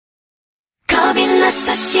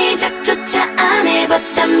맞서 시작조차 안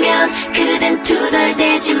해봤다면 그댄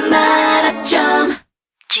투덜대지 마라 좀.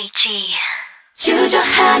 GG.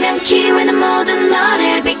 주저하면 기회는 모두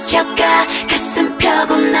너를 비켜가. 가슴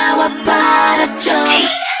펴고 나와봐라 좀. PUERTO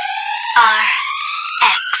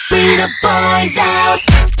Bring the boys out.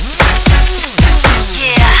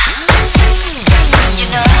 Yeah. You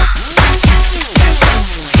know.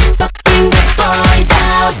 Bring the boys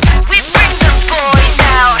out. We bring the boys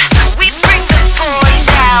out. We bring the boys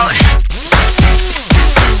out.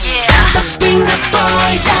 Yeah. Bring the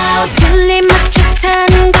boys out. 슬림 맞춰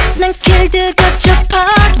사는 것 난 길들여져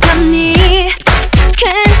버렸니?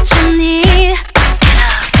 괜찮니?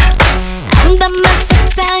 암담한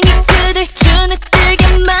세상이 그댈 주눅들게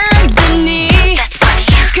만드니?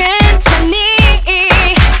 괜찮니?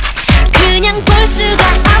 그냥 볼 수가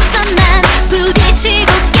없어. 난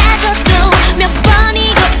부딪히고 깨져도 몇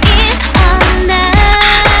번이고 일어나.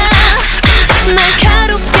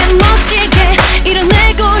 날카롭게 멋지게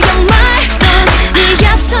이뤄내고야 말던 네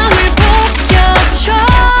야성을 보여줘.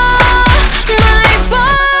 My boy.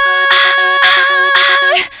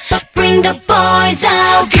 But bring the boys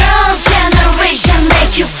out. Girls generation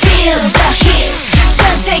make you feel the heat.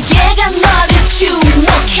 전 세계가 너를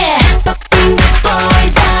주목해. But bring the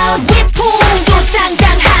boys out. 위풍도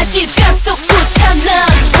당당하지 뼛속부터 넌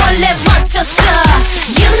원래 멋졌어.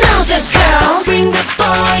 You know the girls. Bring the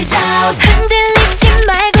boys out. 흔들리지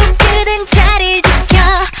말고 그댄 자리를 지켜.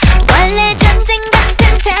 원래 전쟁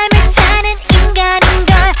같은 삶을 사는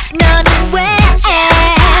인간인걸. 너는 왜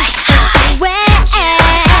벌써 왜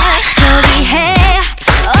포기해?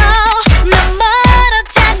 넌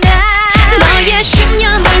멀었잖아. 너의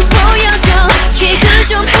신념을 보여줘. 지금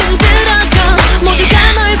좀 흔들어줘. 모두가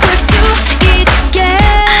널 볼 수 있게.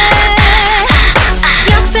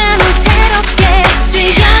 역사는 새롭게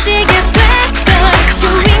쓰여지게 될걸.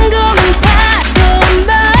 주인공은 바로 너.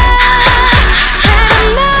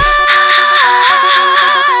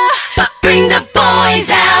 But bring the boys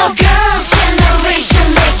out. Girls generation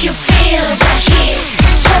make you feel the heat.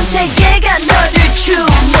 전 세계가 너를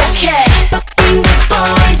주목해. But bring the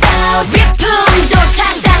boys out. 위풍도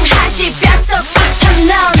당당하지 뼛속부터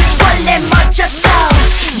넌 원래 멋졌어.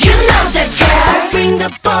 You know the girls. Bring the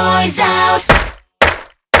boys out.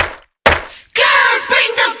 Girls,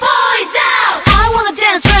 bring the boys out. I wanna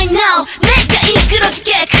dance right now. 내가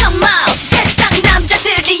이끌어줄게. Come out. 세상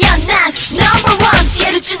남자들이여 난 number one.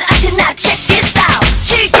 지혜를 준 아테나. Check this out.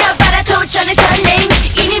 즐겨봐라 도전의 설렘.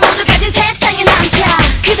 이미 모두 가진 세상의 남자.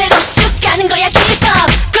 그대로 쭉 가는 거야. Keep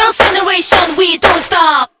up. Girls generation we don't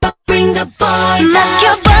stop. But bring the boys out.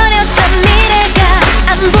 막혀버렸던 미래가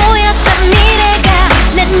안 보였던 미래가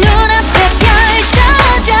내 눈앞에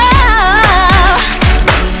펼쳐져.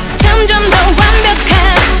 점점 더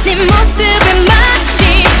완벽한 네 모습에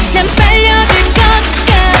마치 난 빨려들 것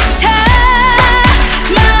같아.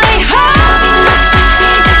 My heart. 맞서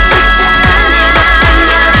시작조차 안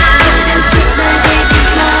해봤다면 그댄 투덜대지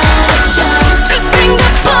마라 좀. Just bring the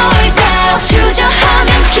boys out. 주저하면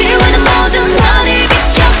기회는 모두 너를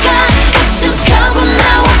비켜가. 가슴 펴고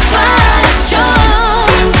나와봐라 좀.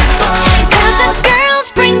 Cause the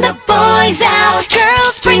girls bring the boys out.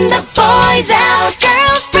 Girls bring the boys out.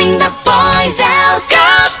 Girls bring the boys out.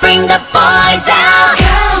 Girls bring the boys out.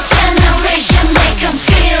 Girls generation make them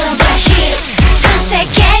feel the heat. 전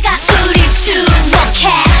세계가 우리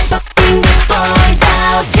주목해. But bring the boys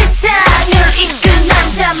out. 세상을 이끈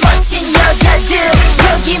남자 멋진 여자들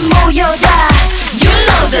여기 모여라. You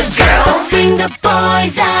know the girls. Bring the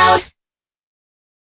boys out.